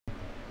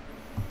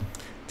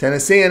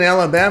Tennessee and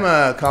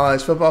Alabama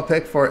college football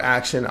pick for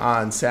action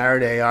on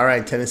Saturday. All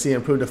right, Tennessee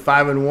improved to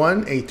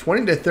 5-1, a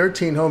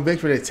 20-13 home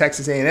victory to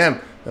Texas A&M.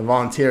 The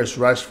Volunteers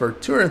rushed for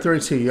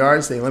 232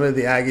 yards. They limited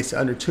the Aggies to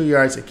under 2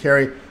 yards a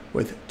carry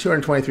with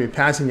 223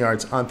 passing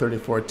yards on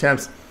 34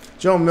 attempts.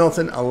 Joe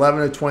Milton,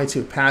 11 of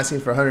 22 passing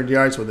for 100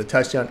 yards with a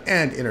touchdown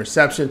and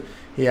interception.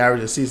 He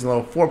averaged a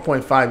season-low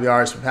 4.5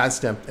 yards per pass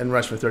attempt and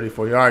rushed for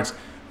 34 yards.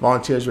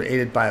 Volunteers were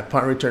aided by a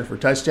punt return for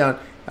touchdown.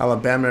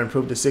 Alabama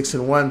improved to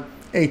 6-1,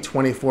 a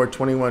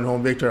 24-21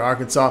 home victory at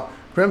Arkansas.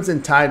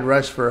 Crimson Tide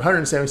rushed for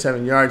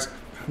 177 yards.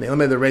 They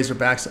limited the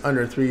Razorbacks to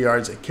under 3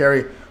 yards a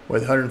carry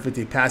with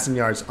 150 passing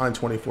yards on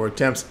 24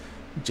 attempts.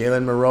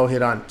 Jalen Moreau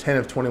hit on 10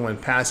 of 21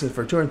 passing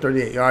for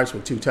 238 yards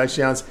with 2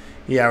 touchdowns.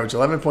 He averaged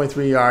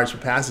 11.3 yards per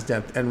pass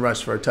attempt and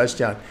rushed for a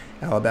touchdown.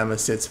 Alabama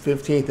sits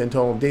 15th in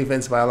total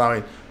defense by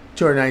allowing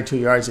 292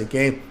 yards a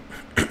game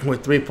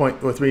with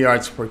 3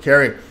 yards per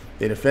carry.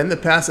 They defend the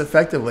pass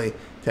effectively.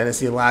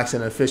 Tennessee lacks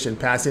an efficient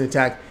passing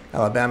attack.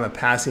 Alabama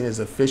passing is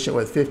efficient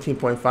with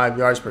 15.5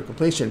 yards per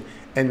completion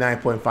and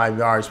 9.5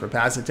 yards per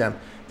pass attempt.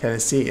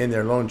 Tennessee, in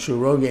their lone true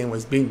road game,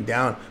 was beaten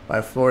down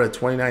by Florida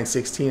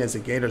 29-16 as the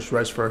Gators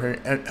rushed for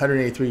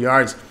 183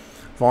 yards.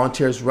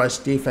 Volunteers rush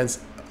defense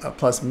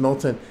plus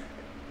Milton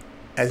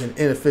as an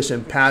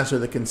inefficient passer.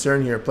 The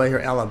concern here, play here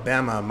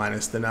Alabama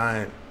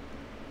 -9.